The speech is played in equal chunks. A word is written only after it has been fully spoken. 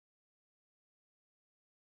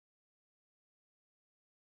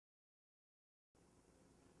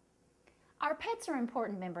Our pets are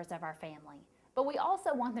important members of our family, but we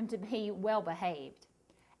also want them to be well behaved.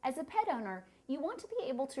 As a pet owner, you want to be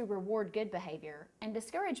able to reward good behavior and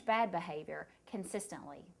discourage bad behavior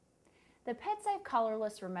consistently. The PetSafe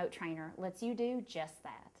Collarless Remote Trainer lets you do just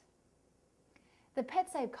that. The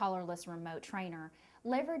PetSafe Collarless Remote Trainer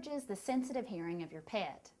leverages the sensitive hearing of your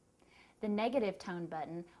pet. The negative tone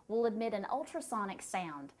button will emit an ultrasonic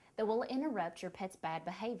sound that will interrupt your pet's bad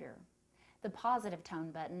behavior. The positive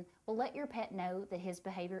tone button will let your pet know that his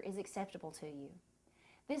behavior is acceptable to you.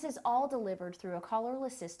 This is all delivered through a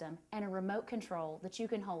collarless system and a remote control that you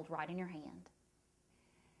can hold right in your hand.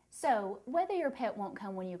 So, whether your pet won't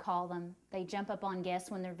come when you call them, they jump up on guests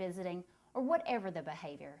when they're visiting, or whatever the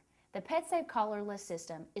behavior, the PetSafe Collarless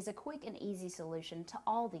system is a quick and easy solution to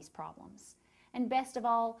all these problems. And best of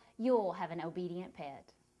all, you'll have an obedient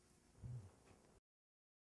pet.